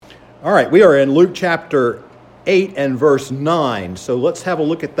All right, we are in Luke chapter 8 and verse 9. So let's have a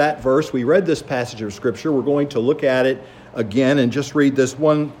look at that verse. We read this passage of Scripture. We're going to look at it again and just read this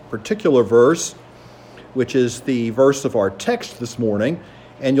one particular verse, which is the verse of our text this morning.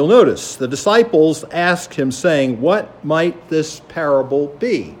 And you'll notice the disciples asked him, saying, "What might this parable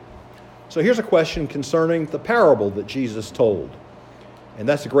be?" So here's a question concerning the parable that Jesus told. And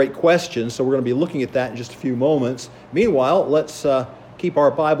that's a great question, so we're going to be looking at that in just a few moments. Meanwhile, let's keep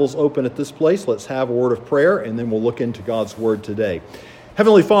our Bibles open at this place. Let's have a word of prayer, and then we'll look into God's Word today.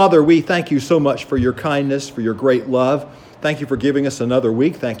 Heavenly Father, we thank you so much for your kindness, for your great love. Thank you for giving us another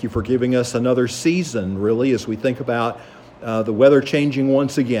week. Thank you for giving us another season, really, as we think about the weather changing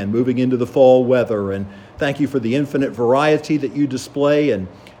once again, moving into the fall weather. And thank you for the infinite variety that you display, and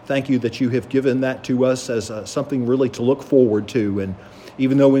thank you that you have given that to us as something really to look forward to. And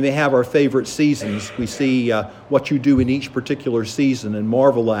even though we may have our favorite seasons, we see what you do in each particular season and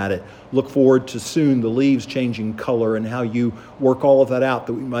marvel at it. Look forward to soon the leaves changing color and how you work all of that out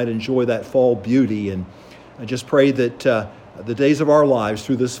that we might enjoy that fall beauty. And I just pray that the days of our lives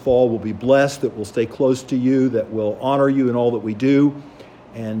through this fall will be blessed, that we'll stay close to you, that we'll honor you in all that we do,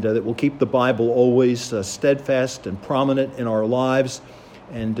 and that we'll keep the Bible always steadfast and prominent in our lives,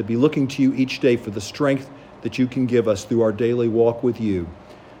 and to be looking to you each day for the strength that you can give us through our daily walk with you.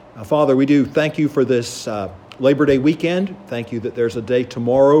 Father, we do thank you for this Labor Day weekend. Thank you that there's a day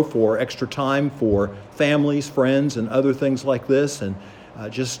tomorrow for extra time for families, friends, and other things like this. And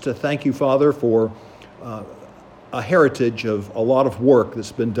just to thank you, Father, for a heritage of a lot of work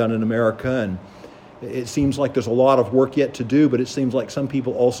that's been done in America. And it seems like there's a lot of work yet to do, but it seems like some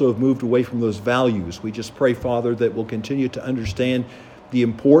people also have moved away from those values. We just pray, Father, that we'll continue to understand the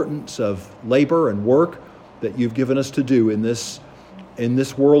importance of labor and work that you've given us to do in this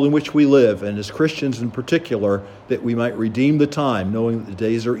world in which we live, and as Christians in particular, that we might redeem the time, knowing that the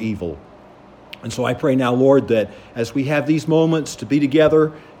days are evil. And so I pray now, Lord, that as we have these moments to be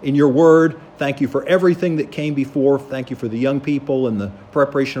together in your word, thank you for everything that came before. Thank you for the young people and the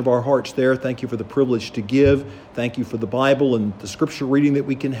preparation of our hearts there. Thank you for the privilege to give. Thank you for the Bible and the scripture reading that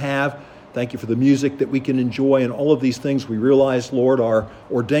we can have. Thank you for the music that we can enjoy, and all of these things we realize, Lord, are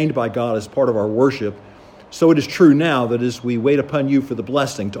ordained by God as part of our worship. So it is true now that as we wait upon you for the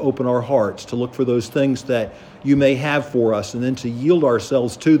blessing to open our hearts, to look for those things that you may have for us, and then to yield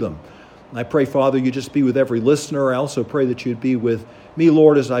ourselves to them. And I pray, Father, you just be with every listener. I also pray that you'd be with me,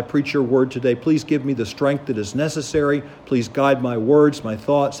 Lord, as I preach your word today. Please give me the strength that is necessary. Please guide my words, my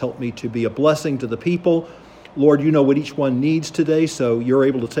thoughts. Help me to be a blessing to the people. Lord, you know what each one needs today, so you're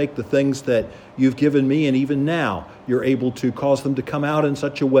able to take the things that you've given me, and even now you're able to cause them to come out in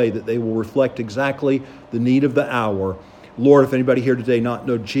such a way that they will reflect exactly the need of the hour. Lord, if anybody here today not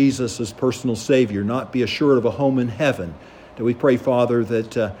know Jesus as personal Savior, not be assured of a home in heaven, that we pray, Father,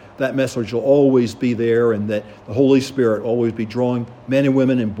 that that message will always be there, and that the Holy Spirit will always be drawing men and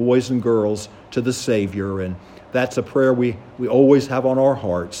women and boys and girls to the Savior. And that's a prayer we always have on our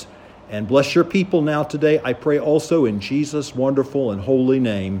hearts. And bless your people now today, I pray also in Jesus' wonderful and holy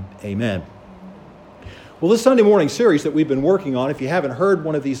name. Amen. Well, this Sunday morning series that we've been working on, if you haven't heard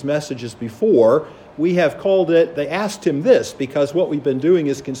one of these messages before, we have called it, They Asked Him This, because what we've been doing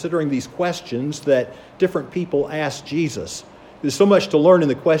is considering these questions that different people asked Jesus. There's so much to learn in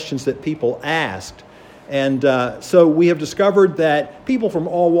the questions that people asked. And so we have discovered that people from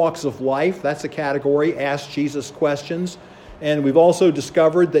all walks of life, that's a category, asked Jesus questions. And we've also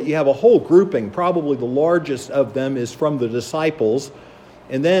discovered that you have a whole grouping, probably the largest of them is from the disciples.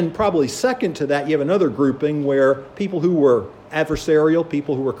 And then probably second to that, you have another grouping where people who were adversarial,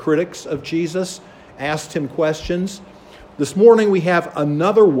 people who were critics of Jesus, asked him questions. This morning we have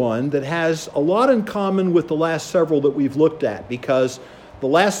another one that has a lot in common with the last several that we've looked at, because the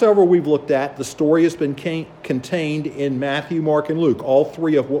last several we've looked at, the story has been contained in Matthew, Mark, and Luke, all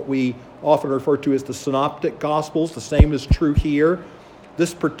three of what we often refer to as the Synoptic Gospels. The same is true here.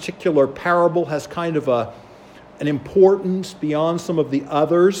 This particular parable has kind of an importance beyond some of the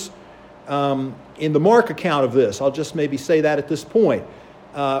others. In the Mark account of this, I'll just maybe say that at this point,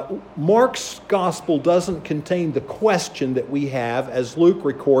 Mark's Gospel doesn't contain the question that we have as Luke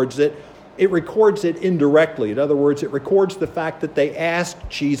records it. It records it indirectly. In other words, it records the fact that they asked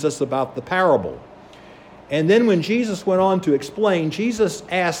Jesus about the parable. And then when Jesus went on to explain, Jesus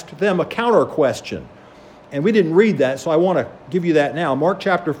asked them a counter question. And we didn't read that, so I want to give you that now. Mark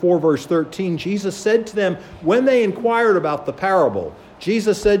chapter 4, verse 13, Jesus said to them, when they inquired about the parable,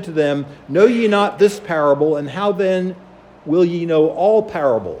 Jesus said to them, know ye not this parable, and how then will ye know all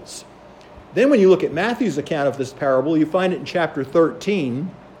parables? Then when you look at Matthew's account of this parable, you find it in chapter 13,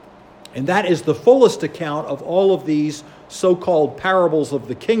 And that is the fullest account of all of these so-called parables of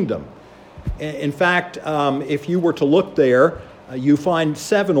the kingdom. In fact, if you were to look there, you find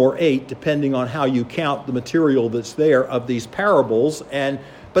 7 or 8, depending on how you count the material that's there, of these parables.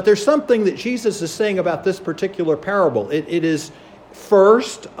 But there's something that Jesus is saying about this particular parable. It is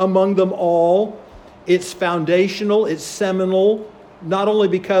first among them all. It's foundational, it's seminal, not only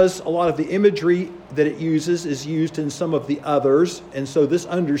because a lot of the imagery that it uses is used in some of the others, and so this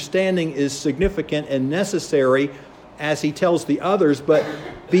understanding is significant and necessary as he tells the others, but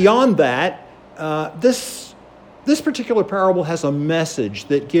beyond that, this particular parable has a message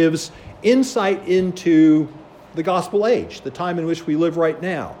that gives insight into the gospel age, the time in which we live right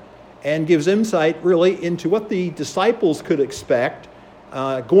now, and gives insight really into what the disciples could expect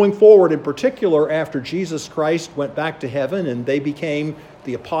going forward, in particular after Jesus Christ went back to heaven and they became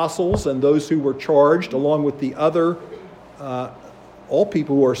the apostles and those who were charged, along with the other, all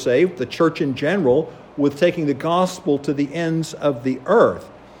people who are saved, the church in general, with taking the gospel to the ends of the earth.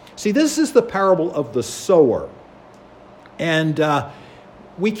 See, this is the parable of the sower. And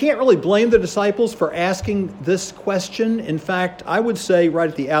we can't really blame the disciples for asking this question. In fact, I would say right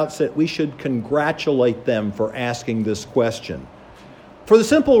at the outset, we should congratulate them for asking this question. For the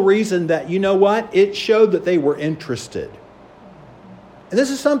simple reason that, you know what? It showed that they were interested. And this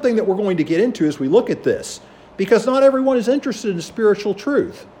is something that we're going to get into as we look at this, because not everyone is interested in spiritual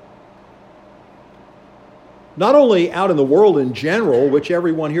truth. Not only out in the world in general, which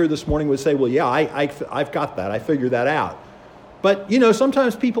everyone here this morning would say, well, yeah, I've got that. I figured that out. But,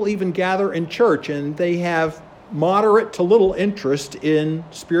 sometimes people even gather in church and they have moderate to little interest in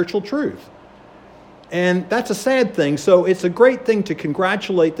spiritual truth. And that's a sad thing. So it's a great thing to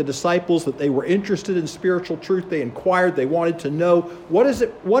congratulate the disciples that they were interested in spiritual truth. They inquired. They wanted to know, what is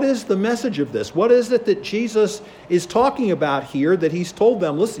it? What is the message of this? What is it that Jesus is talking about here that he's told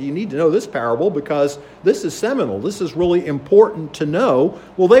them, listen, you need to know this parable because this is seminal. This is really important to know.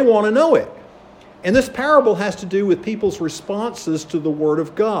 Well, they want to know it. And this parable has to do with people's responses to the Word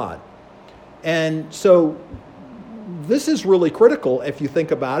of God. And so this is really critical if you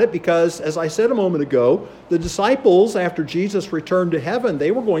think about it, because as I said a moment ago, the disciples, after Jesus returned to heaven, they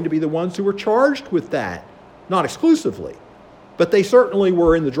were going to be the ones who were charged with that. Not exclusively, but they certainly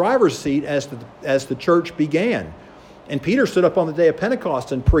were in the driver's seat as the church began. And Peter stood up on the day of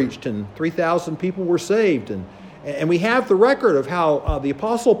Pentecost and preached, and 3,000 people were saved. And we have the record of how the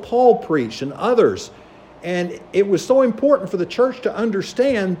Apostle Paul preached and others. And it was so important for the church to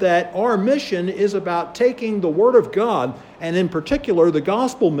understand that our mission is about taking the Word of God, and in particular the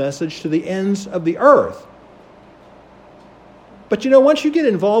gospel message, to the ends of the earth. But once you get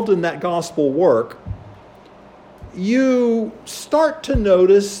involved in that gospel work, you start to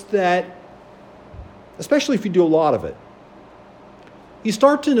notice that, especially if you do a lot of it, you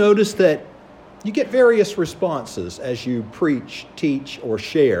start to notice that you get various responses as you preach, teach, or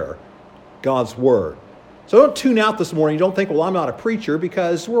share God's Word. So don't tune out this morning. Don't think, well, I'm not a preacher,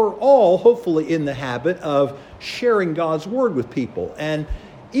 because we're all hopefully in the habit of sharing God's Word with people. And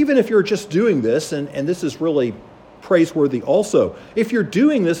even if you're just doing this, and this is really praiseworthy also, if you're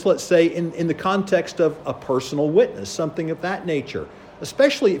doing this, let's say, in the context of a personal witness, something of that nature,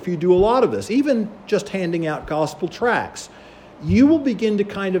 especially if you do a lot of this, even just handing out gospel tracts, you will begin to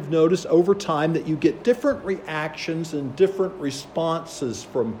kind of notice over time that you get different reactions and different responses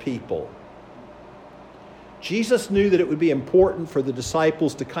from people. Jesus knew that it would be important for the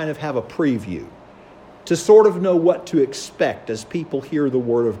disciples to kind of have a preview, to sort of know what to expect as people hear the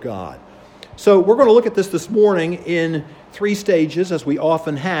Word of God. So we're going to look at this morning in 3 stages, as we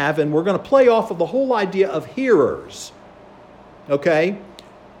often have, and we're going to play off of the whole idea of hearers. Okay?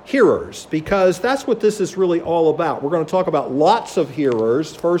 Hearers, because that's what this is really all about. We're going to talk about lots of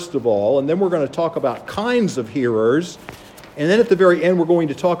hearers, first of all, and then we're going to talk about kinds of hearers. And then at the very end, we're going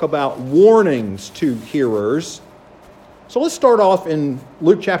to talk about warnings to hearers. So let's start off in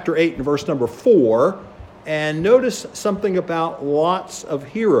Luke chapter 8 and verse number 4, and notice something about lots of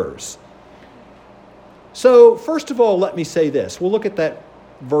hearers. So first of all, let me say this. We'll look at that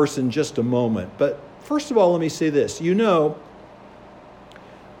verse in just a moment. But first of all, let me say this.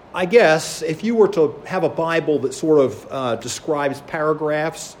 I guess if you were to have a Bible that sort of describes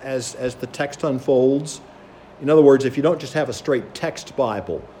paragraphs as the text unfolds, in other words, if you don't just have a straight text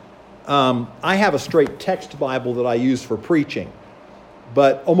Bible, I have a straight text Bible that I use for preaching,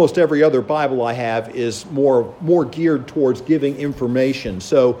 but almost every other Bible I have is more geared towards giving information.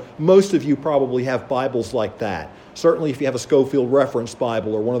 So most of you probably have Bibles like that. Certainly if you have a Scofield Reference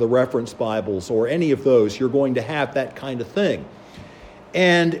Bible or one of the Reference Bibles or any of those, you're going to have that kind of thing.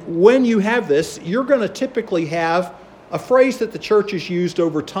 And when you have this, you're going to typically have a phrase that the church has used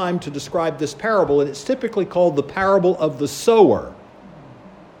over time to describe this parable, and it's typically called the parable of the sower,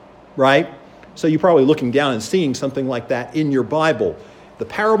 right? So you're probably looking down and seeing something like that in your Bible. The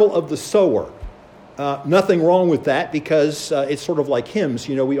parable of the sower. Nothing wrong with that because it's sort of like hymns.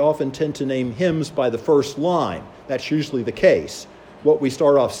 You know, we often tend to name hymns by the first line. That's usually the case. What we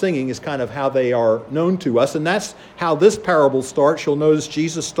start off singing is kind of how they are known to us. And that's how this parable starts. You'll notice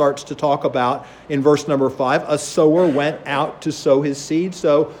Jesus starts to talk about, in verse number 5, a sower went out to sow his seed.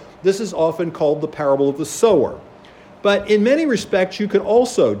 So this is often called the parable of the sower. But in many respects, you could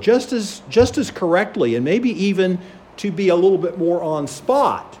also, just as correctly, and maybe even to be a little bit more on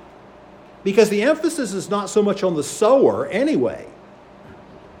spot, because the emphasis is not so much on the sower anyway.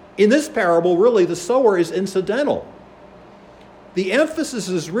 In this parable, really, the sower is incidental. The emphasis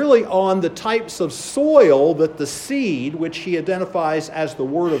is really on the types of soil that the seed, which he identifies as the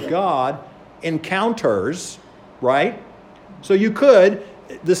Word of God, encounters, right? So you could,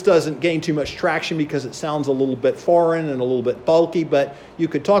 this doesn't gain too much traction because it sounds a little bit foreign and a little bit bulky, but you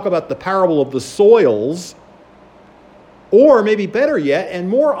could talk about the parable of the soils, or maybe better yet, and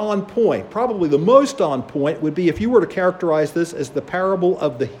more on point, probably the most on point, would be if you were to characterize this as the parable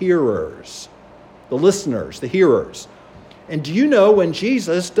of the hearers, the listeners, the hearers. And do you know when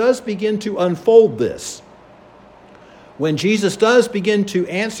Jesus does begin to unfold this, when Jesus does begin to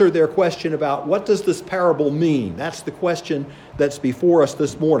answer their question about what does this parable mean? That's the question that's before us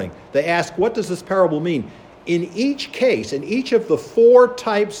this morning. They ask, what does this parable mean? In each case, in each of the 4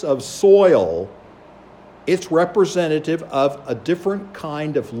 types of soil, it's representative of a different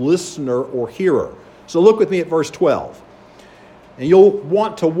kind of listener or hearer. So look with me at verse 12. And you'll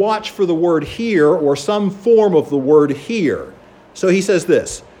want to watch for the word hear or some form of the word hear. So he says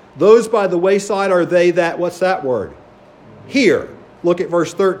this, those by the wayside are they that, what's that word? Hear. Look at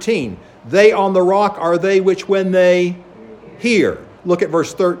verse 13. They on the rock are they which when they hear. Look at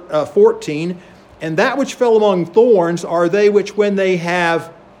verse 14. And that which fell among thorns are they which when they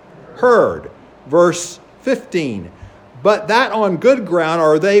have heard. Verse 15. But that on good ground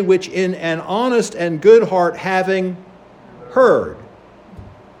are they which in an honest and good heart having heard.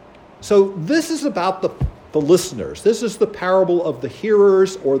 So this is about the listeners. This is the parable of the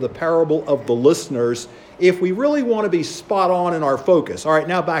hearers or the parable of the listeners if we really want to be spot on in our focus. All right,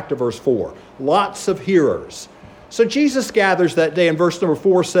 now back to verse 4. Lots of hearers. So Jesus gathers that day, and verse number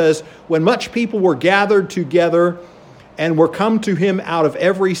 4 says, when much people were gathered together and were come to him out of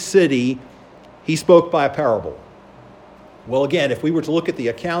every city, he spoke by a parable. Well, again, if we were to look at the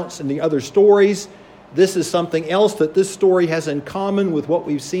accounts and the other stories, this is something else that this story has in common with what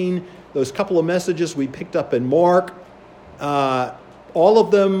we've seen, those couple of messages we picked up in Mark. All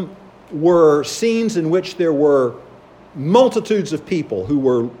of them were scenes in which there were multitudes of people who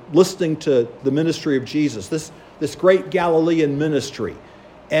were listening to the ministry of Jesus, this great Galilean ministry.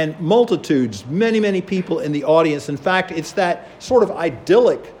 And multitudes, many, many people in the audience. In fact, it's that sort of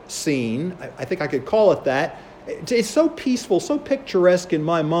idyllic scene, I think I could call it that. It's so peaceful, so picturesque in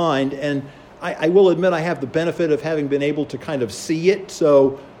my mind, and I will admit I have the benefit of having been able to kind of see it.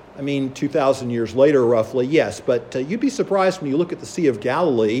 So, 2,000 years later, roughly, yes. But you'd be surprised when you look at the Sea of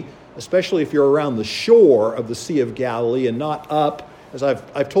Galilee, especially if you're around the shore of the Sea of Galilee and not up. As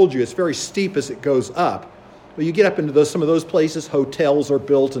I've told you, it's very steep as it goes up. But you get up into some of those places, hotels are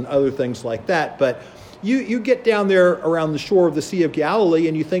built and other things like that. But you get down there around the shore of the Sea of Galilee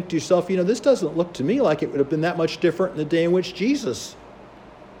and you think to yourself, this doesn't look to me like it would have been that much different in the day in which Jesus.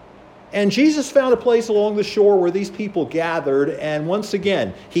 And Jesus found a place along the shore where these people gathered, and once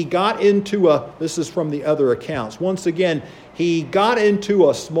again, he got into this is from the other accounts, once again, he got into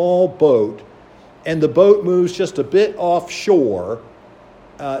a small boat, and the boat moves just a bit offshore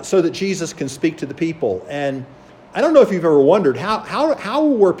so that Jesus can speak to the people. And I don't know if you've ever wondered, how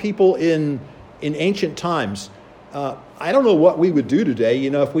were people in ancient times? I don't know what we would do today,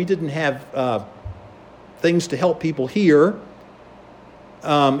 if we didn't have things to help people hear.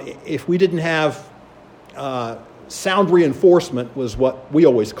 If we didn't have sound reinforcement was what we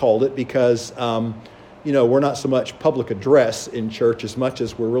always called it because, we're not so much public address in church as much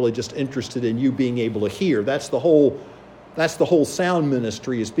as we're really just interested in you being able to hear. That's the whole sound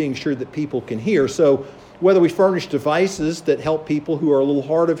ministry, is being sure that people can hear. So whether we furnish devices that help people who are a little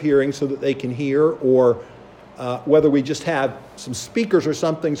hard of hearing so that they can hear, or whether we just have some speakers or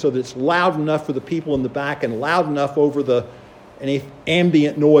something so that it's loud enough for the people in the back and loud enough over any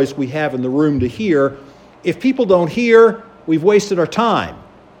ambient noise we have in the room to hear. If people don't hear, we've wasted our time,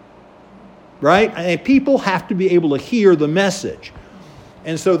 right? And people have to be able to hear the message.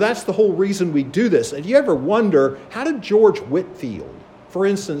 And so that's the whole reason we do this. And do you ever wonder, how did George Whitefield, for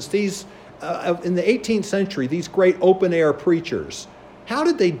instance, these in the 18th century, these great open-air preachers, how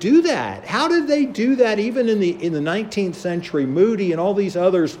did they do that? How did they do that even in the 19th century? Moody and all these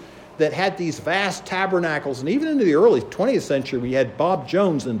others that had these vast tabernacles, and even into the early 20th century, we had Bob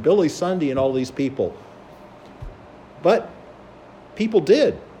Jones and Billy Sunday and all these people. But people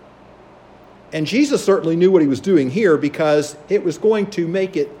did. And Jesus certainly knew what he was doing here, because it was going to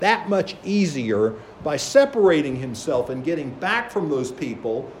make it that much easier by separating himself and getting back from those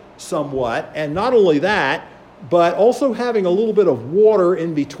people somewhat. And not only that, but also having a little bit of water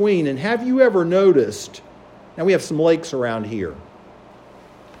in between. And have you ever noticed, now we have some lakes around here,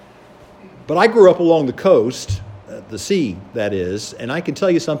 but I grew up along the coast, the sea, that is, and I can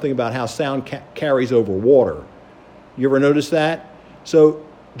tell you something about how sound carries over water. You ever notice that? So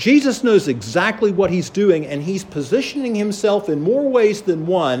Jesus knows exactly what he's doing, and he's positioning himself in more ways than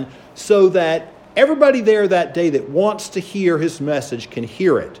one so that everybody there that day that wants to hear his message can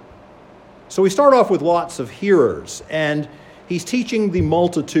hear it. So we start off with lots of hearers, and he's teaching the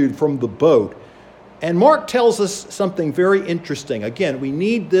multitude from the boat. And Mark tells us something very interesting. Again, we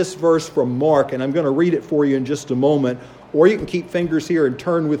need this verse from Mark, and I'm going to read it for you in just a moment, or you can keep fingers here and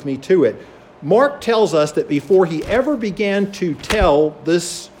turn with me to it. Mark tells us that before he ever began to tell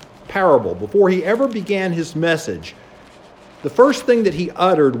this parable, before he ever began his message, the first thing that he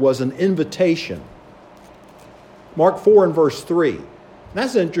uttered was an invitation. Mark 4 and verse 3. And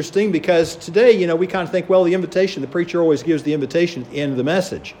that's interesting because today, we kind of think, well, the invitation, the preacher always gives the invitation at the end of the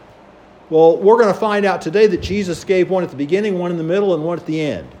message. Well, we're going to find out today that Jesus gave one at the beginning, one in the middle, and one at the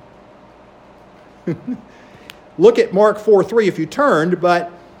end. Look at Mark 4:3 if you turned,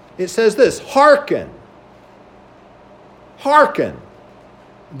 but it says this, hearken, hearken.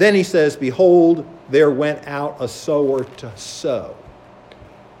 Then he says, behold, there went out a sower to sow.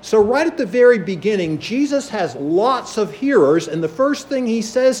 So right at the very beginning, Jesus has lots of hearers, and the first thing he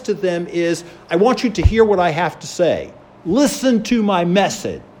says to them is, I want you to hear what I have to say. Listen to my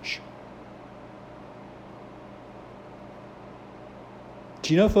message.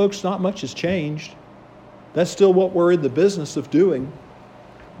 Do you know, folks, not much has changed. That's still what we're in the business of doing.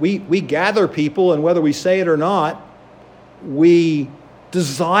 We gather people, and whether we say it or not, we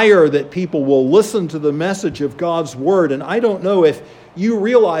desire that people will listen to the message of God's word. And I don't know if you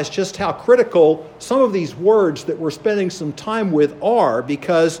realize just how critical some of these words that we're spending some time with are,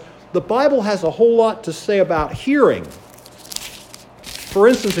 because the Bible has a whole lot to say about hearing. For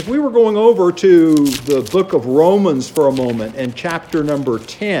instance, if we were going over to the book of Romans for a moment and chapter number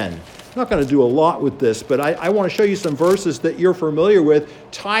 10, I'm not going to do a lot with this, but I want to show you some verses that you're familiar with,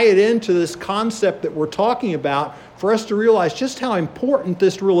 tie it into this concept that we're talking about for us to realize just how important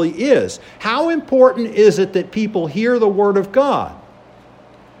this really is. How important is it that people hear the Word of God?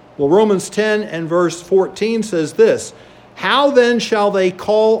 Well, Romans 10 and verse 14 says this, how then shall they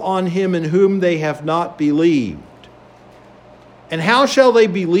call on him in whom they have not believed? And how shall they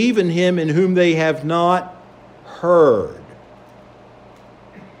believe in him in whom they have not heard?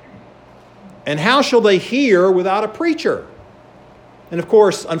 And how shall they hear without a preacher? And of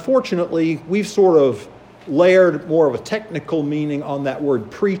course, unfortunately, we've sort of layered more of a technical meaning on that word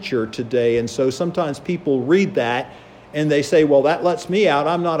preacher today. And so sometimes people read that and they say, well, that lets me out.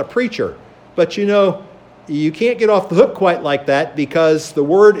 I'm not a preacher. But you can't get off the hook quite like that, because the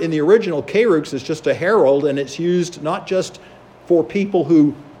word in the original kerux is just a herald, and it's used not just for people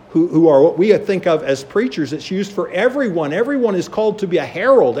who are what we think of as preachers. It's used for everyone. Everyone is called to be a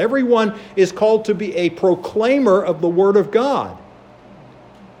herald. Everyone is called to be a proclaimer of the Word of God.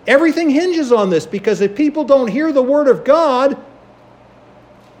 Everything hinges on this, because if people don't hear the Word of God,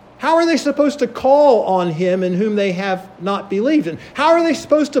 how are they supposed to call on him in whom they have not believed? And how are they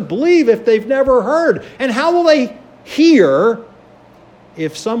supposed to believe if they've never heard? And how will they hear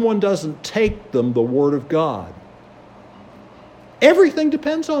if someone doesn't take them the Word of God? Everything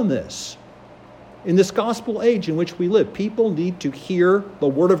depends on this. In this gospel age in which we live, people need to hear the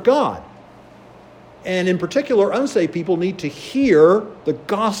Word of God. And in particular, unsaved people need to hear the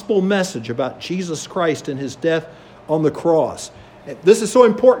gospel message about Jesus Christ and his death on the cross. This is so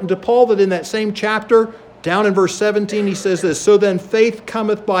important to Paul that in that same chapter, down in verse 17, he says this, so then faith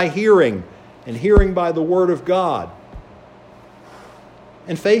cometh by hearing, and hearing by the Word of God.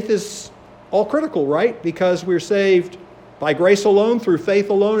 And faith is all critical, right? Because we're saved by grace alone, through faith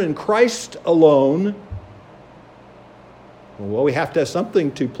alone, in Christ alone. Well, we have to have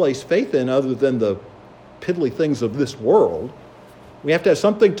something to place faith in other than the piddly things of this world. We have to have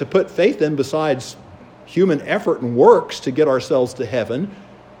something to put faith in besides human effort and works to get ourselves to heaven.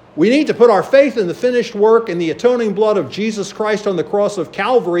 We need to put our faith in the finished work and the atoning blood of Jesus Christ on the cross of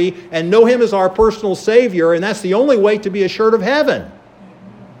Calvary and know him as our personal Savior, and that's the only way to be assured of heaven.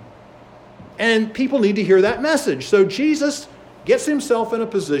 And people need to hear that message. So Jesus gets himself in a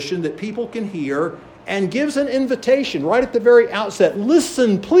position that people can hear and gives an invitation right at the very outset.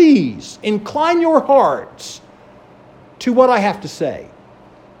 Listen, please, incline your hearts to what I have to say.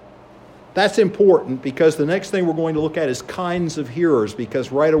 That's important because the next thing we're going to look at is kinds of hearers,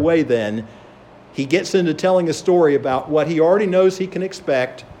 because right away then he gets into telling a story about what he already knows he can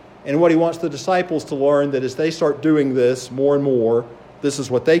expect and what he wants the disciples to learn, that as they start doing this more and more, this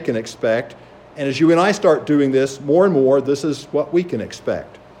is what they can expect. And as you and I start doing this more and more, this is what we can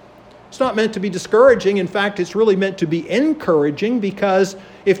expect. It's not meant to be discouraging. In fact, it's really meant to be encouraging, because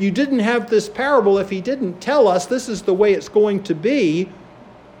if you didn't have this parable, if he didn't tell us this is the way it's going to be,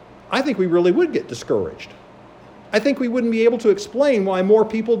 I think we really would get discouraged. I think we wouldn't be able to explain why more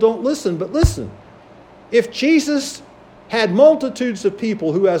people don't listen. But listen, if Jesus had multitudes of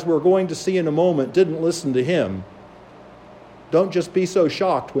people who, as we're going to see in a moment, didn't listen to him, don't just be so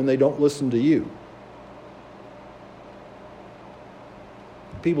shocked when they don't listen to you.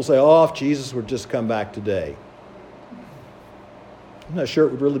 People say, oh, if Jesus would just come back today. I'm not sure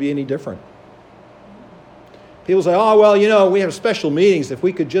it would really be any different. People say, oh, well, we have special meetings. If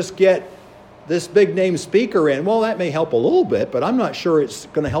we could just get this big name speaker in, well, that may help a little bit, but I'm not sure it's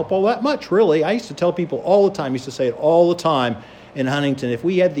going to help all that much, really. I used to tell people all the time, I used to say it all the time in Huntington, if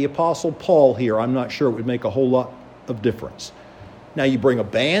we had the Apostle Paul here, I'm not sure it would make a whole lot of difference. Now, you bring a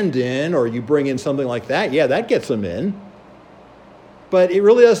band in, or you bring in something like that, yeah, that gets them in. But it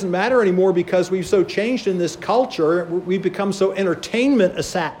really doesn't matter anymore, because we've so changed in this culture. We've become so entertainment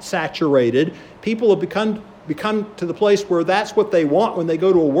saturated. People have become to the place where that's what they want when they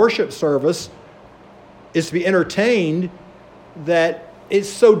go to a worship service, is to be entertained, that it's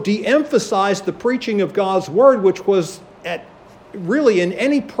so de-emphasized the preaching of God's word, which was really in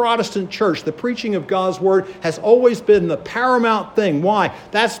any Protestant church, the preaching of God's word has always been the paramount thing. Why?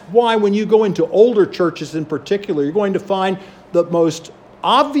 That's why when you go into older churches in particular, you're going to find the most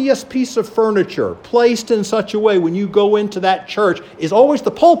obvious piece of furniture placed in such a way when you go into that church is always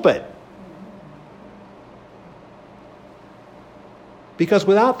the pulpit. Because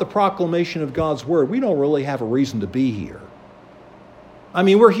without the proclamation of God's word, we don't really have a reason to be here. I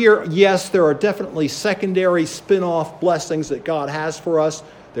mean, we're here, yes, there are definitely secondary spin-off blessings that God has for us.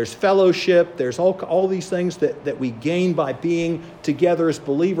 There's fellowship, there's all these things that we gain by being together as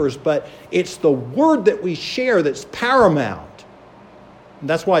believers, but it's the word that we share that's paramount. And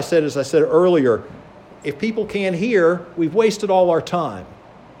that's why I said, as I said earlier, if people can't hear, we've wasted all our time.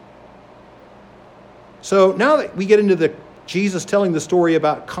 So now that we get into Jesus telling the story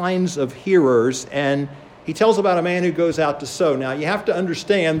about kinds of hearers, and he tells about a man who goes out to sow. Now, you have to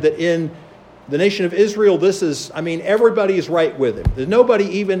understand that in the nation of Israel, everybody is right with him. There's nobody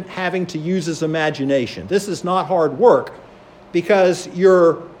even having to use his imagination. This is not hard work, because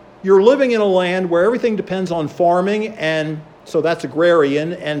you're living in a land where everything depends on farming, and so that's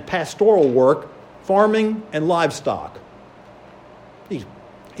agrarian, and pastoral work, farming and livestock.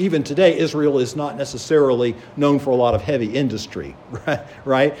 Even today, Israel is not necessarily known for a lot of heavy industry,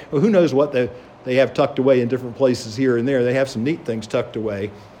 right? Well, who knows what they have tucked away in different places here and there. They have some neat things tucked away.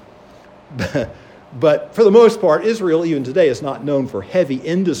 But for the most part, Israel, even today, is not known for heavy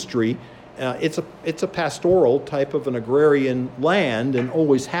industry. It's a pastoral type of an agrarian land, and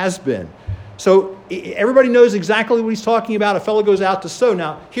always has been. So everybody knows exactly what he's talking about. A fellow goes out to sow.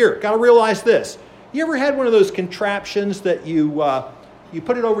 Now, here, got to realize this. You ever had one of those contraptions that you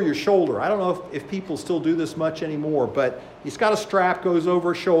put it over your shoulder? I don't know if people still do this much anymore, but it's got a strap, goes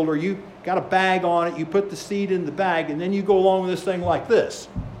over a shoulder. You got a bag on it. You put the seed in the bag, and then you go along with this thing like this.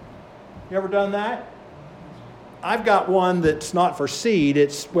 You ever done that? I've got one that's not for seed.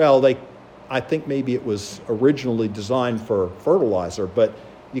 I think maybe it was originally designed for fertilizer, but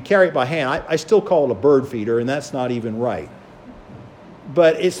you carry it by hand. I still call it a bird feeder, and that's not even right.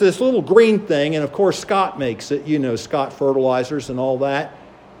 But it's this little green thing, and of course Scott makes it, Scott fertilizers and all that.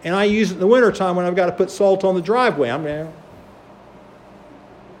 And I use it in the wintertime when I've got to put salt on the driveway. And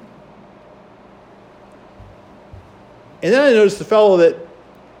then I noticed the fellow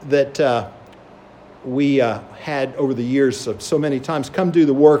that we had over the years so many times come do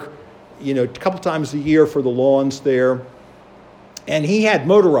the work, a couple times a year for the lawns there. And he had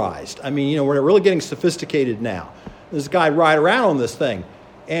motorized. We're really getting sophisticated now. This guy ride around on this thing,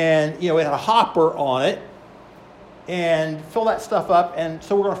 and it had a hopper on it, and fill that stuff up, and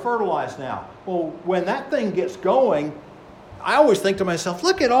so we're going to fertilize now. Well, when that thing gets going, I always think to myself,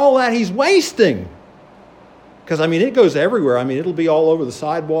 look at all that he's wasting. Because, it goes everywhere. It'll be all over the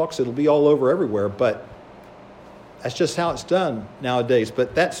sidewalks. It'll be all over everywhere. But that's just how it's done nowadays.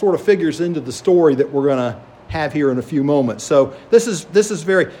 But that sort of figures into the story that we're going to have here in a few moments. So this is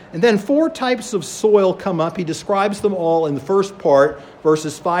very... And then 4 types of soil come up. He describes them all in the first part,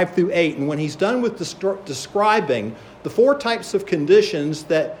 verses 5 through 8. And when he's done with describing the 4 types of conditions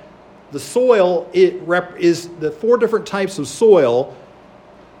that the soil is the 4 different types of soil,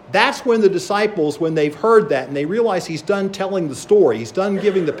 that's when the disciples, when they've heard that and they realize he's done telling the story, he's done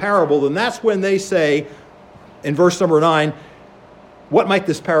giving the parable, then that's when they say, in verse number 9, what might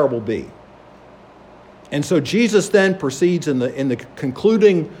this parable be? And so Jesus then proceeds in the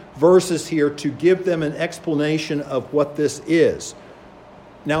concluding verses here to give them an explanation of what this is.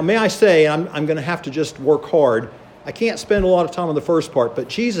 Now, may I say, I'm going to have to just work hard. I can't spend a lot of time on the first part, but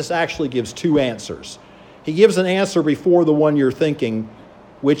Jesus actually gives 2 answers. He gives an answer before the one you're thinking,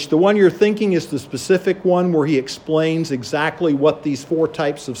 which the one you're thinking is the specific one where he explains exactly what these 4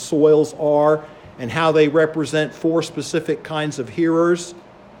 types of soils are and how they represent 4 specific kinds of hearers.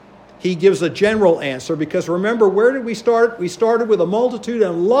 He gives a general answer because remember, where did we start? We started with a multitude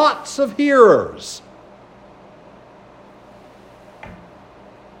and lots of hearers.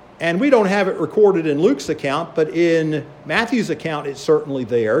 And we don't have it recorded in Luke's account, but in Matthew's account it's certainly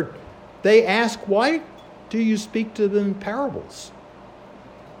there. They ask, why do you speak to them in parables?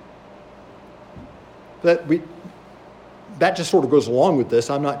 That just sort of goes along with this.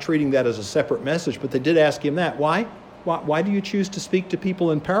 I'm not treating that as a separate message, but they did ask him that. Why do you choose to speak to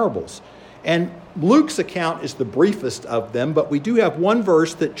people in parables? And Luke's account is the briefest of them, but we do have one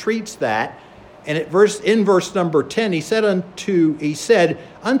verse that treats that. And in verse number 10, he said,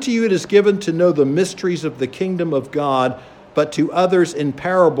 unto you it is given to know the mysteries of the kingdom of God, but to others in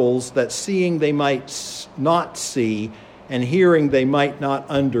parables, that seeing they might not see, and hearing they might not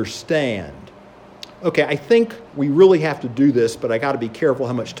understand. Okay, I think we really have to do this, but I got to be careful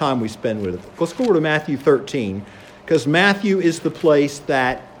how much time we spend with it. Let's go over to Matthew 13, because Matthew is the place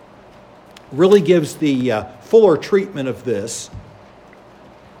that really gives the fuller treatment of this.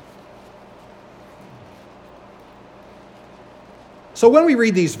 So when we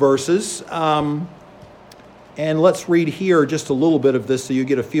read these verses, and let's read here just a little bit of this so you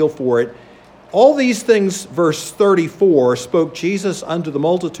get a feel for it. All these things, verse 34, spoke Jesus unto the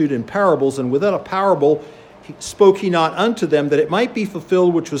multitude in parables, and without a parable spoke he not unto them, that it might be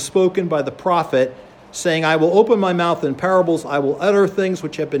fulfilled which was spoken by the prophet, saying, I will open my mouth in parables, I will utter things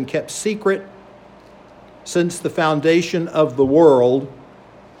which have been kept secret since the foundation of the world.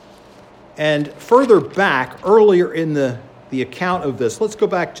 And further back, earlier in the account of this, let's go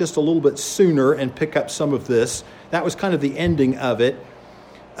back just a little bit sooner and pick up some of this. That was kind of the ending of it.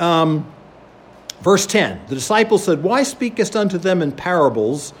 Verse 10, the disciples said, why speakest unto them in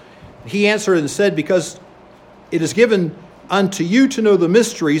parables? He answered and said, because it is given unto you to know the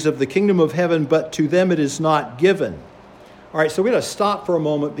mysteries of the kingdom of heaven, but to them it is not given. All right, so we're going to stop for a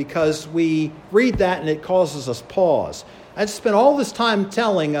moment because we read that and it causes us pause. I spent all this time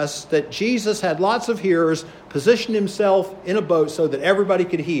telling us that Jesus had lots of hearers, positioned himself in a boat so that everybody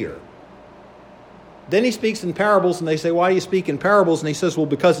could hear. Then he speaks in parables, and they say, why do you speak in parables? And he says, well,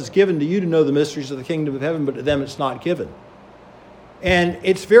 because it's given to you to know the mysteries of the kingdom of heaven, but to them it's not given. And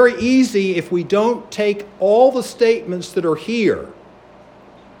it's very easy if we don't take all the statements that are here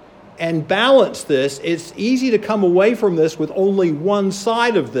and balance this, it's easy to come away from this with only one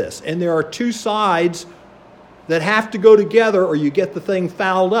side of this. And there are 2 sides that have to go together or you get the thing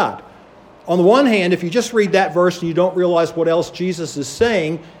fouled up. On the one hand, if you just read that verse and you don't realize what else Jesus is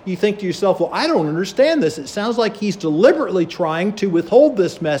saying, you think to yourself, well, I don't understand this. It sounds like he's deliberately trying to withhold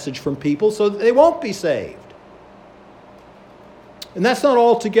this message from people so that they won't be saved. And that's not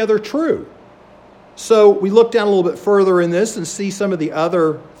altogether true. So we look down a little bit further in this and see some of the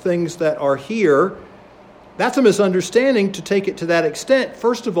other things that are here. That's a misunderstanding to take it to that extent.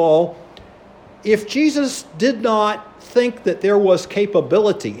 First of all, if Jesus did not think that there was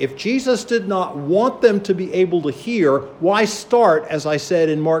capability, if Jesus did not want them to be able to hear, why start, as I said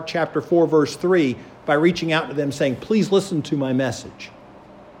in Mark chapter 4, verse 3, by reaching out to them saying, please listen to my message?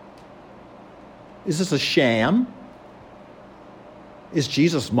 Is this a sham? Is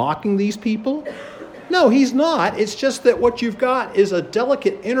Jesus mocking these people? No, he's not. It's just that what you've got is a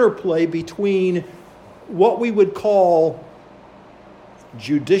delicate interplay between what we would call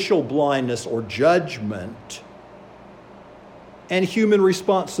judicial blindness or judgment and human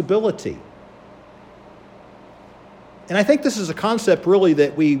responsibility. And I think this is a concept really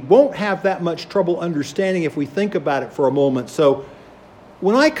that we won't have that much trouble understanding if we think about it for a moment. So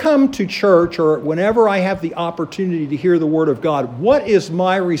when I come to church or whenever I have the opportunity to hear the Word of God, what is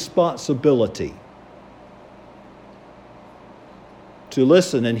my responsibility? To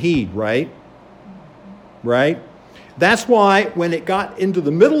listen and heed, right? Right? That's why when it got into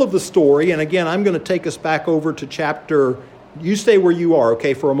the middle of the story, and again, I'm going to take us back over to chapter, you stay where you are,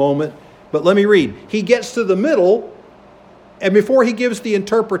 okay, for a moment, but let me read. He gets to the middle, and before he gives the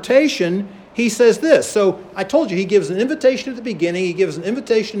interpretation, he says this. So I told you, he gives an invitation at the beginning, he gives an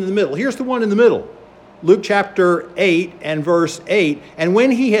invitation in the middle. Here's the one in the middle. Luke chapter 8 and verse 8. And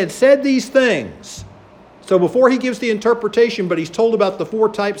when he had said these things, so before he gives the interpretation, but he's told about the 4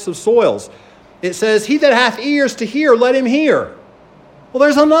 types of soils, it says, he that hath ears to hear, let him hear. Well,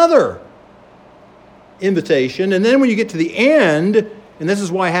 there's another invitation. And then when you get to the end, and this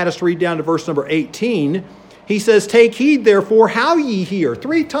is why I had us read down to verse number 18, he says, take heed therefore how ye hear.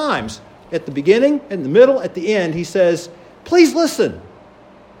 3 times. At the beginning, in the middle, at the end, he says, please listen.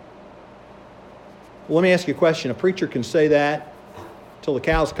 Well, let me ask you a question. A preacher can say that till the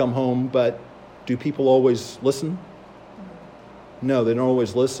cows come home, but do people always listen? No, they don't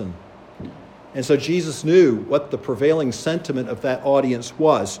always listen. And so Jesus knew what the prevailing sentiment of that audience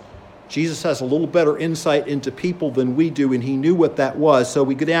was. Jesus has a little better insight into people than we do, and he knew what that was. So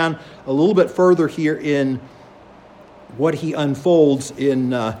we go down a little bit further here in what he unfolds in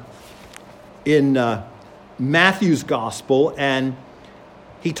Matthew's gospel, and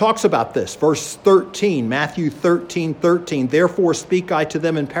he talks about this. Verse 13, Matthew 13:13. Therefore speak I to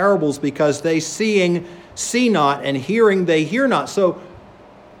them in parables, because they seeing see not, and hearing they hear not. So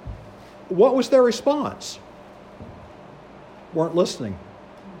what was their response? Weren't listening.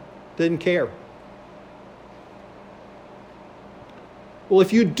 Didn't care. Well,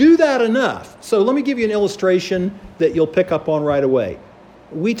 if you do that enough, so let me give you an illustration that you'll pick up on right away.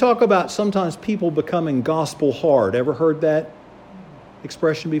 We talk about sometimes people becoming gospel hard. Ever heard that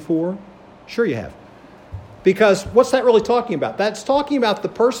expression before? Sure you have. Because what's that really talking about? That's talking about the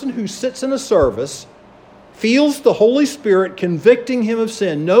person who sits in a service, feels the Holy Spirit convicting him of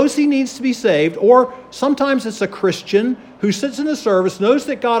sin, knows he needs to be saved, or sometimes it's a Christian who sits in a service, knows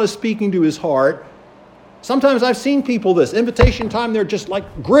that God is speaking to his heart. Sometimes I've seen people this invitation time, they're just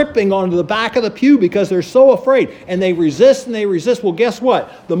like gripping onto the back of the pew because they're so afraid, and they resist and they resist. Well, guess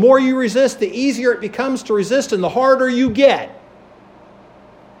what? The more you resist, the easier it becomes to resist, and the harder you get.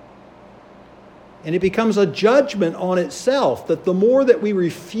 And it becomes a judgment on itself that the more that we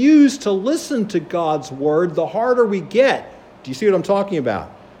refuse to listen to God's word, the harder we get. Do you see what I'm talking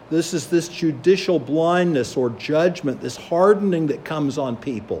about? This is this judicial blindness or judgment, this hardening that comes on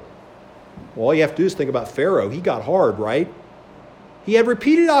people. Well, all you have to do is think about Pharaoh. He got hard, right? He had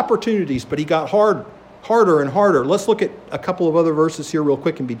repeated opportunities, but he got harder and harder. Let's look at a couple of other verses here real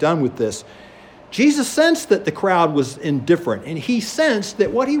quick and be done with this. Jesus sensed that the crowd was indifferent, and he sensed that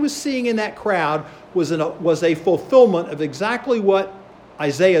what he was seeing in that crowd was a fulfillment of exactly what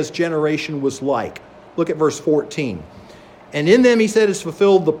Isaiah's generation was like. Look at verse 14. And in them, he said, is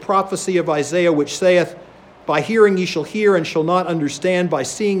fulfilled the prophecy of Isaiah, which saith, by hearing ye shall hear and shall not understand, by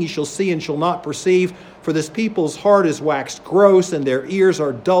seeing ye shall see and shall not perceive. For this people's heart is waxed gross, and their ears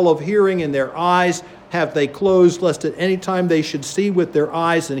are dull of hearing, and their eyes have they closed, lest at any time they should see with their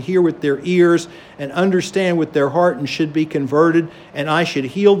eyes and hear with their ears and understand with their heart and should be converted, and I should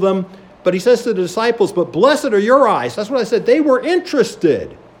heal them. But he says to the disciples, but blessed are your eyes. That's what I said. They were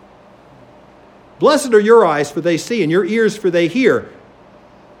interested. Blessed are your eyes, for they see, and your ears, for they hear.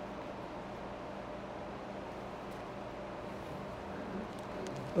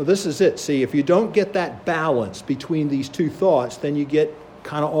 Well, this is it. See, if you don't get that balance between these two thoughts, then you get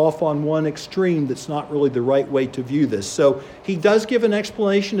kind of off on one extreme that's not really the right way to view this. So he does give an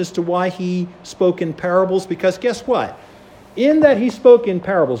explanation as to why he spoke in parables, because guess what? In that he spoke in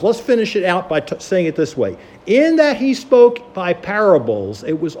parables, let's finish it out by saying it this way. In that he spoke by parables,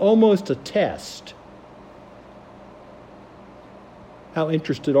 it was almost a test. How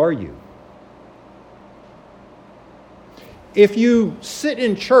interested are you? If you sit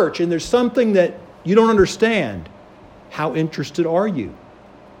in church and there's something that you don't understand, how interested are you?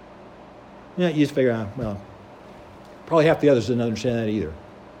 You just figure out, well, probably half the others didn't understand that either.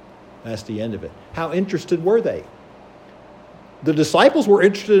 That's the end of it. How interested were they? The disciples were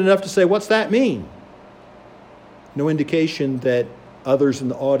interested enough to say, what's that mean? No indication that others in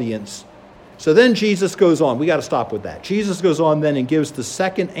the audience. So then Jesus goes on. We got to stop with that. Jesus goes on then and gives the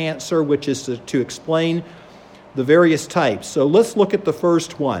second answer, which is to explain the various types. So let's look at the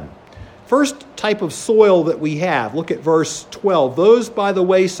first one. First type of soil that we have, look at verse 12. Those by the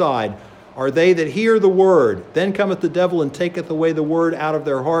wayside are they that hear the word. Then cometh the devil and taketh away the word out of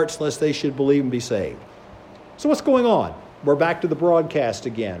their hearts, lest they should believe and be saved. So what's going on? We're back to the broadcast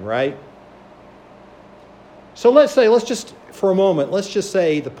again, right? So let's just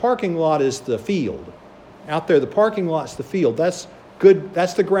say the parking lot is the field. Out there, the parking lot's the field. That's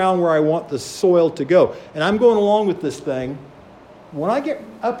That's the ground where I want the soil to go. And I'm going along with this thing. When I get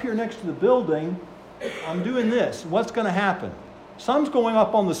up here next to the building, I'm doing this. What's going to happen? Some's going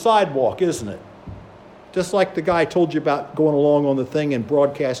up on the sidewalk, isn't it? Just like the guy told you about going along on the thing and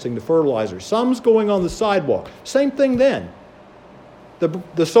broadcasting the fertilizer. Some's going on the sidewalk. Same thing then.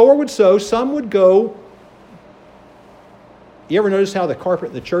 The sower would sow, some would go. You ever notice how the carpet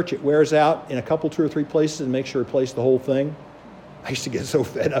in the church, it wears out in a couple, 2 or 3 places and make sure to replace the whole thing? I used to get so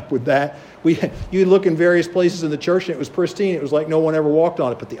fed up with that. You'd look in various places in the church and it was pristine. It was like no one ever walked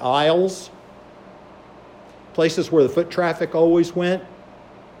on it. But the aisles, places where the foot traffic always went,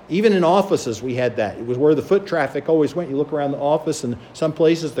 even in offices we had that. It was where the foot traffic always went. You look around the office and some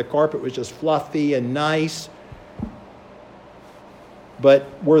places the carpet was just fluffy and nice. But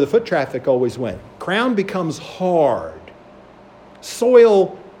where the foot traffic always went, ground becomes hard.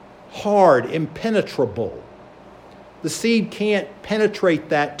 Soil hard, impenetrable. The seed can't penetrate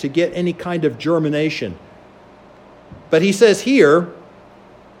that to get any kind of germination. But he says here,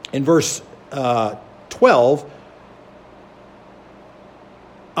 in verse 12,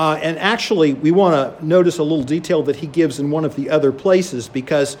 and actually we want to notice a little detail that he gives in one of the other places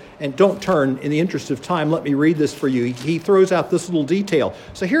because, and don't turn, in the interest of time, let me read this for you. He throws out this little detail.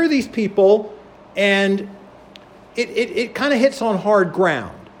 So here are these people, and it kind of hits on hard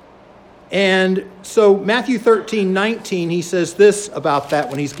ground. And so Matthew 13:19, he says this about that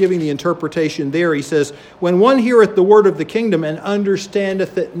when he's giving the interpretation there. He says, when one heareth the word of the kingdom and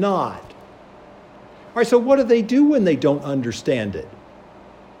understandeth it not. All right, so what do they do when they don't understand it?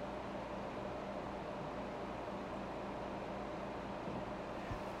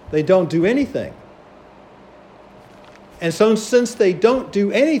 They don't do anything. And so since they don't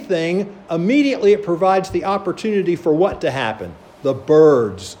do anything, immediately it provides the opportunity for what to happen? The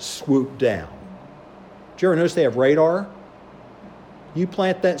birds swoop down. Did you ever notice they have radar? You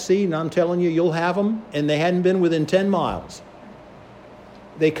plant that seed, and I'm telling you, you'll have them, and they hadn't been within 10 miles.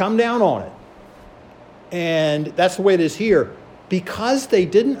 They come down on it. And that's the way it is here. Because they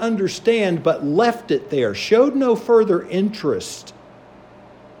didn't understand but left it there, showed no further interest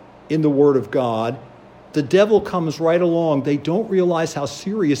in the Word of God, the devil comes right along. They don't realize how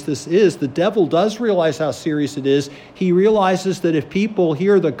serious this is. The devil does realize how serious it is. He realizes that if people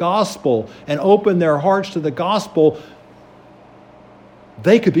hear the gospel and open their hearts to the gospel,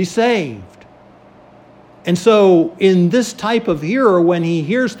 they could be saved. And so in this type of hearer, when he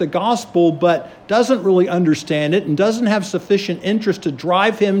hears the gospel but doesn't really understand it and doesn't have sufficient interest to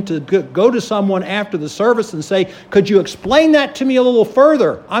drive him to go to someone after the service and say, could you explain that to me a little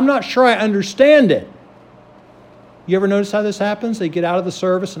further? I'm not sure I understand it. You ever notice how this happens? They get out of the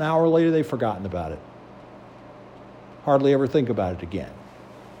service, an hour later they've forgotten about it. Hardly ever think about it again.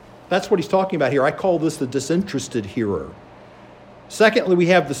 That's what he's talking about here. I call this the disinterested hearer. Secondly, we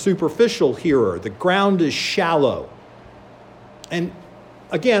have the superficial hearer. The ground is shallow. And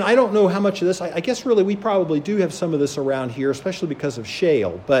again, I don't know how much of this, I guess really we probably do have some of this around here, especially because of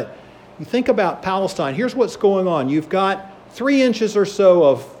shale. But you think about Palestine, here's what's going on. You've got 3 inches or so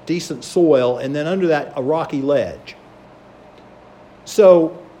of decent soil, and then under that, a rocky ledge.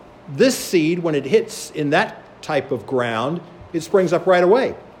 So this seed, when it hits in that type of ground, it springs up right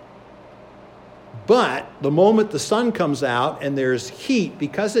away. But the moment the sun comes out and there's heat,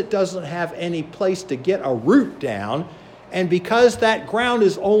 because it doesn't have any place to get a root down, and because that ground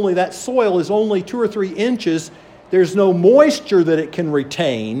is only, that soil is only 2 or 3 inches, there's no moisture that it can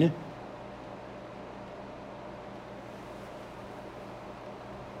retain.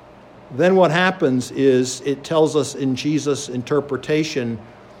 Then what happens is, it tells us in Jesus' interpretation,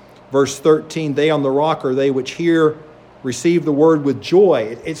 verse 13, they on the rock are they which hear, receive the word with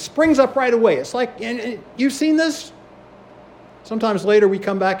joy. It springs up right away. It's like, and you've seen this? Sometimes later we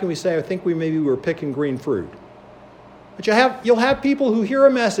come back and we say, I think maybe we were picking green fruit. But you'll have people who hear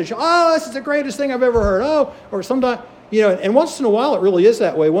a message, oh, this is the greatest thing I've ever heard. Oh, or sometimes, and once in a while it really is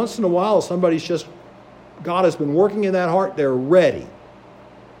that way. Once in a while somebody's just, God has been working in that heart, they're ready.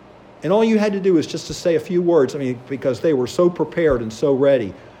 And all you had to do is just to say a few words, because they were so prepared and so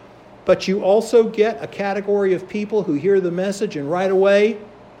ready. But you also get a category of people who hear the message and right away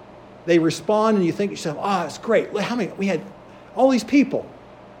they respond, and you think to yourself, it's great. How many? We had all these people.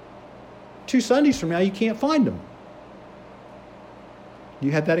 2 Sundays from now, you can't find them.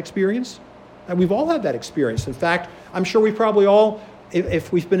 You had that experience? And we've all had that experience. In fact, I'm sure we probably all,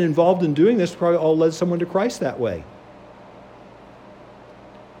 if we've been involved in doing this, probably all led someone to Christ that way.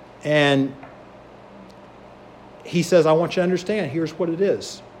 And he says, I want you to understand, here's what it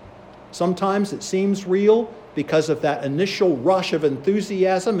is. Sometimes it seems real because of that initial rush of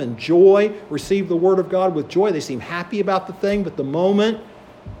enthusiasm and joy. Receive the Word of God with joy. They seem happy about the thing, but the moment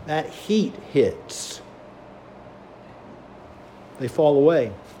that heat hits, they fall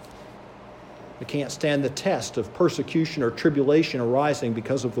away. They can't stand the test of persecution or tribulation arising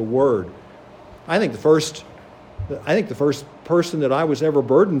because of the Word. I think the first person that I was ever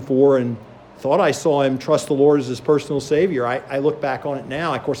burdened for and thought I saw him trust the Lord as his personal Savior, I look back on it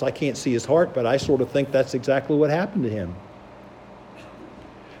now. Of course, I can't see his heart, but I sort of think that's exactly what happened to him.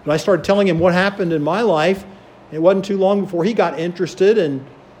 And I started telling him what happened in my life. It wasn't too long before he got interested, and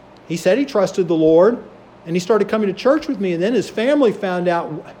he said he trusted the Lord, and he started coming to church with me. And then his family found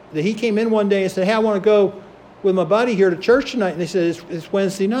out that he came in one day and said, "Hey, I want to go with my buddy here to church tonight." And they said, it's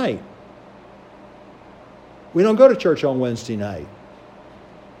Wednesday night. We don't go to church on Wednesday night.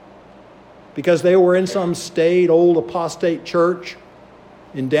 Because they were in some staid, old apostate church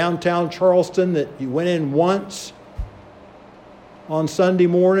in downtown Charleston that you went in once on Sunday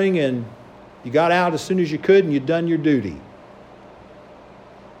morning and you got out as soon as you could and you'd done your duty.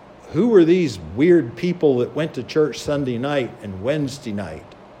 Who were these weird people that went to church Sunday night and Wednesday night?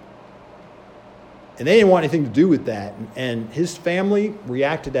 And they didn't want anything to do with that. And his family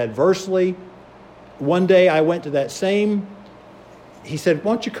reacted adversely. One day I went to that same, he said,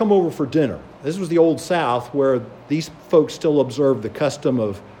 "Why don't you come over for dinner?" This was the Old South where these folks still observed the custom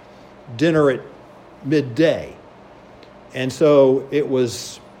of dinner at midday. And so it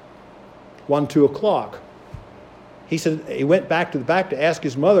was 1, 2 o'clock. He said he went back to the back to ask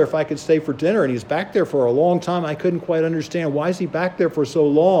his mother if I could stay for dinner, and he was back there for a long time. I couldn't quite understand, why is he back there for so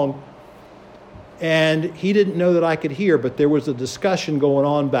long? And he didn't know that I could hear, but there was a discussion going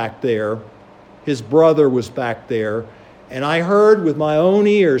on back there. His brother was back there, and I heard with my own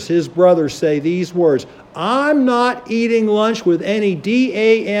ears his brother say these words, "I'm not eating lunch with any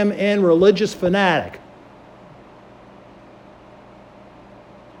DAMN religious fanatic."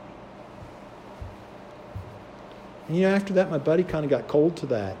 And after that, my buddy kind of got cold to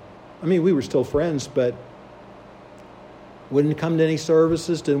that. I mean, we were still friends, but wouldn't come to any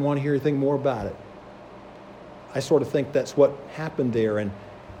services, didn't want to hear anything more about it. I sort of think that's what happened there. And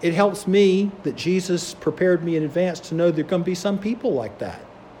it helps me that Jesus prepared me in advance to know there are going to be some people like that.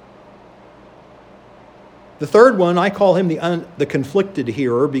 The third one, I call him the conflicted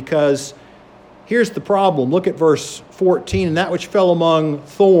hearer, because here's the problem. Look at verse 14. "And that which fell among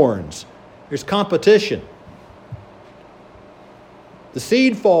thorns." There's competition. The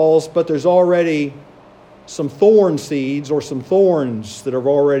seed falls, but there's already some thorn seeds or some thorns that have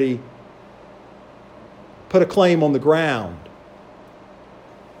already put a claim on the ground.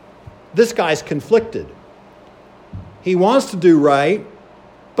 This guy's conflicted. He wants to do right,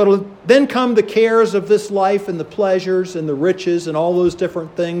 but then come the cares of this life and the pleasures and the riches and all those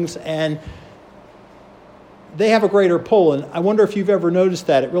different things, and they have a greater pull. And I wonder if you've ever noticed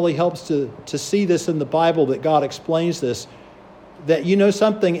that. It really helps to see this in the Bible, that God explains this. That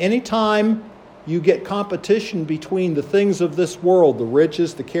something, anytime you get competition between the things of this world, the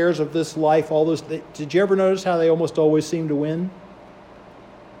riches, the cares of this life, all those, did you ever notice how they almost always seem to win?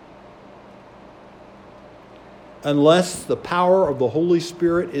 Unless the power of the Holy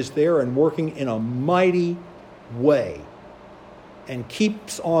Spirit is there and working in a mighty way and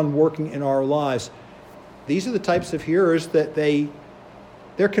keeps on working in our lives. These are the types of hearers that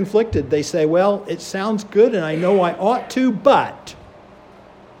they're conflicted. They say, well, it sounds good and I know I ought to, but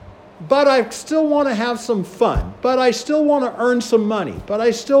I still want to have some fun. But I still want to earn some money. But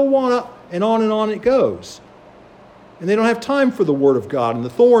I still want to, and on it goes. And they don't have time for the Word of God, and the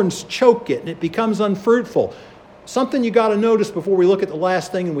thorns choke it and it becomes unfruitful. Something you got to notice before we look at the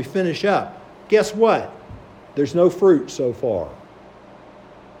last thing and we finish up. Guess what? There's no fruit so far.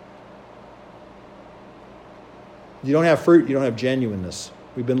 You don't have fruit, you don't have genuineness.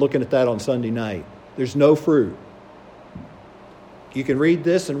 We've been looking at that on Sunday night. There's no fruit. You can read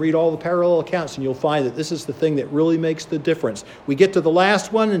this and read all the parallel accounts, and you'll find that this is the thing that really makes the difference. We get to the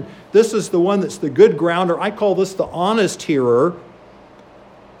last one, and this is the one that's the good grounder. I call this the honest hearer.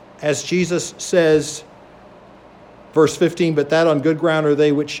 As Jesus says, verse 15, "But that on good ground are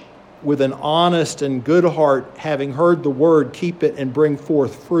they which with an honest and good heart, having heard the word, keep it and bring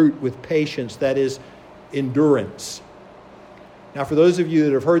forth fruit with patience," that is, endurance. Now, for those of you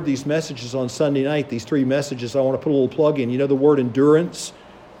that have heard these messages on Sunday night, these 3 messages, I want to put a little plug in. You know the word endurance?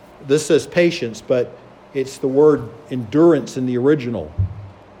 This says patience, but it's the word endurance in the original.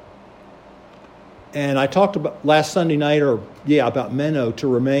 And I talked about last Sunday night, about meno, to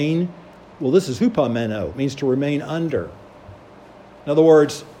remain. Well, this is hupomeno. It means to remain under. In other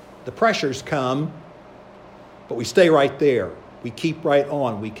words, the pressures come, but we stay right there. We keep right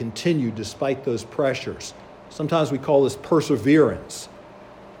on. We continue despite those pressures. Sometimes we call this perseverance.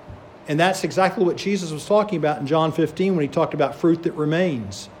 And that's exactly what Jesus was talking about in John 15 when he talked about fruit that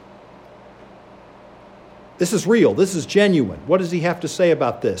remains. This is real. This is genuine. What does he have to say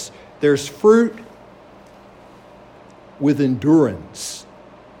about this? There's fruit with endurance.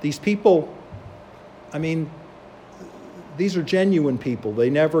 These people, these are genuine people. They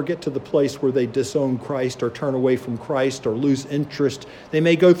never get to the place where they disown Christ or turn away from Christ or lose interest. They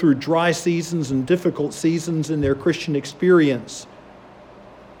may go through dry seasons and difficult seasons in their Christian experience.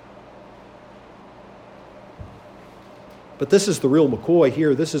 But this is the real McCoy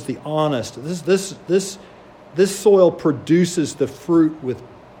here. This is the honest. This soil produces the fruit with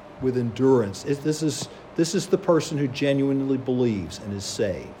endurance. This is the person who genuinely believes and is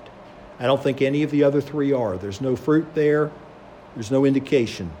saved. I don't think any of the other three are. There's no fruit there. There's no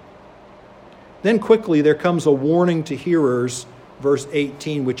indication. Then quickly there comes a warning to hearers, verse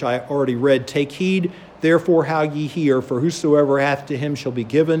 18, which I already read. Take heed, therefore, how ye hear, for whosoever hath to him shall be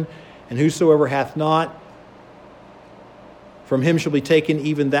given, and whosoever hath not, from him shall be taken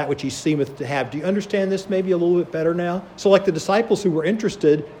even that which he seemeth to have. Do you understand this maybe a little bit better now? So like the disciples who were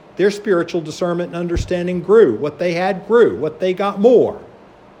interested, their spiritual discernment and understanding grew. What they had grew. What they got more.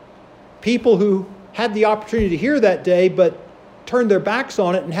 People who had the opportunity to hear that day but turned their backs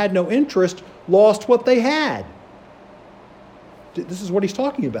on it and had no interest lost what they had. This is what he's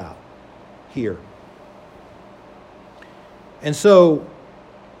talking about here. And so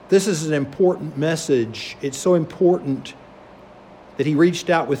this is an important message. It's so important that he reached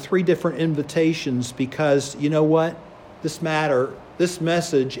out with 3 different invitations because, you know what? This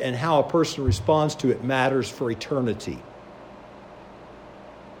message and how a person responds to it matters for eternity.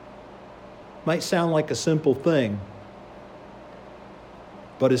 Might sound like a simple thing,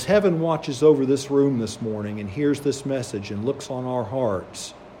 but as heaven watches over this room this morning and hears this message and looks on our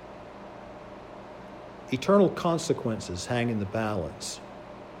hearts, eternal consequences hang in the balance.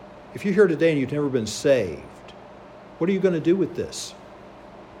 If you're here today and you've never been saved, what are you going to do with this?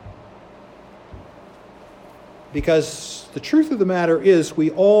 Because the truth of the matter is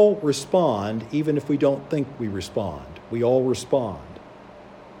we all respond, even if we don't think we respond. We all respond.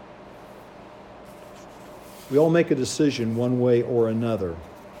 We all make a decision one way or another.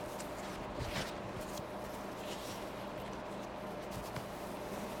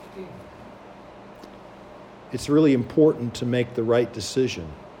 It's really important to make the right decision.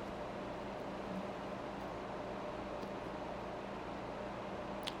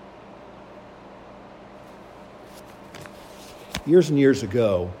 Years and years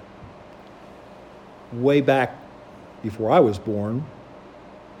ago, way back before I was born,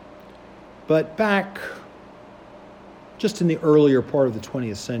 but back just in the earlier part of the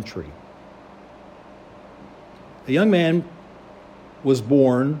 20th century, a young man was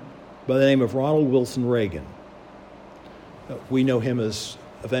born by the name of Ronald Wilson Reagan. We know him as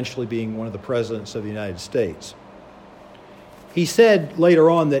eventually being one of the presidents of the United States. He said later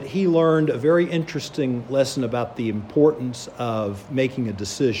on that he learned a very interesting lesson about the importance of making a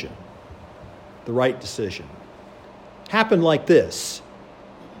decision, the right decision. Happened like this.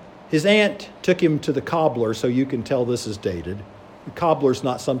 His aunt took him to the cobbler, so you can tell this is dated. The cobbler's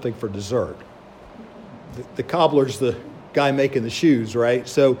not something for dessert. The cobbler's the guy making the shoes, right?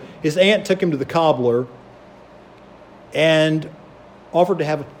 So his aunt took him to the cobbler and offered to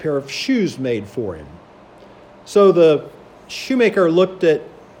have a pair of shoes made for him. So the shoemaker looked at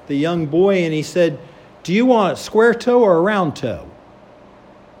the young boy and he said, "Do you want a square toe or a round toe?"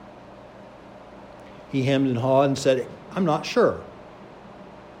 He hemmed and hawed and said, "I'm not sure."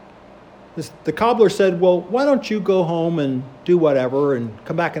 The cobbler said, "Well, why don't you go home and do whatever and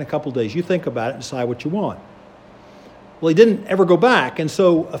come back in a couple of days. You think about it and decide what you want." Well, he didn't ever go back. And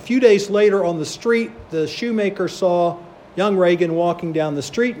so a few days later on the street, the shoemaker saw young Reagan walking down the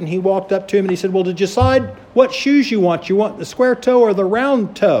street, and he walked up to him and he said, "Well, did you decide what shoes you want? You want the square toe or the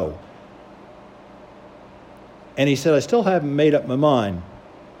round toe?" And he said, "I still haven't made up my mind."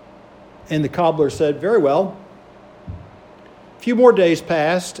 And the cobbler said, "Very well." A few more days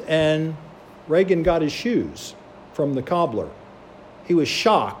passed, and Reagan got his shoes from the cobbler. He was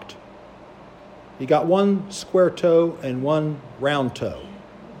shocked. He got one square toe and one round toe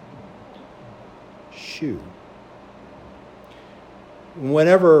shoe.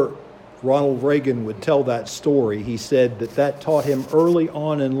 Whenever Ronald Reagan would tell that story, he said that taught him early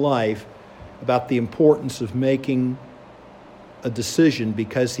on in life about the importance of making a decision,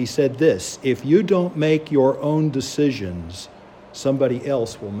 because he said this: if you don't make your own decisions, somebody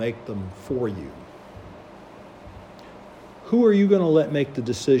else will make them for you. Who are you going to let make the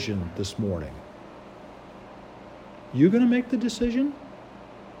decision this morning? You going to make the decision?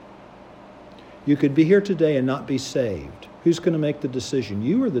 You could be here today and not be saved. Who's going to make the decision?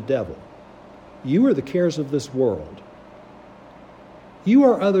 You or the devil? You or the cares of this world? You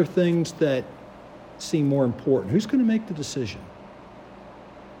or other things that seem more important? Who's going to make the decision?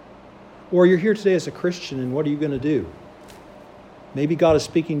 Or you're here today as a Christian, and what are you going to do? Maybe God is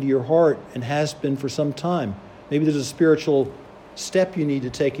speaking to your heart and has been for some time. Maybe there's a spiritual step you need to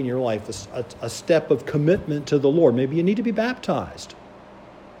take in your life, a step of commitment to the Lord. Maybe you need to be baptized.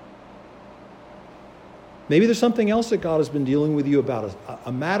 Maybe there's something else that God has been dealing with you about,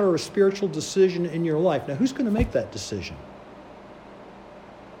 a matter of spiritual decision in your life. Now, who's going to make that decision?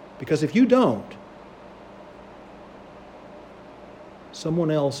 Because if you don't,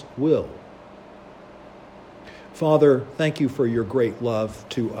 someone else will. Father, thank you for your great love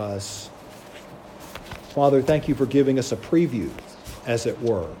to us. Father, thank you for giving us a preview, as it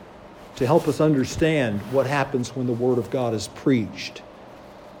were, to help us understand what happens when the Word of God is preached.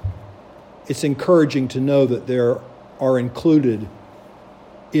 It's encouraging to know that there are included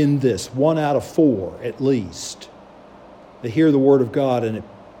in this 1 out of 4, at least, that hear the Word of God, and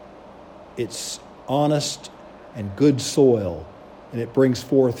it's honest and good soil, and it brings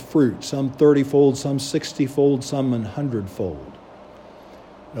forth fruit, some 30-fold, some 60-fold, some 100-fold.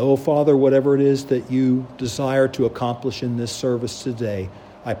 Oh, Father, whatever it is that you desire to accomplish in this service today,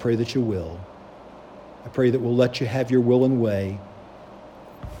 I pray that you will. I pray that we'll let you have your will and way.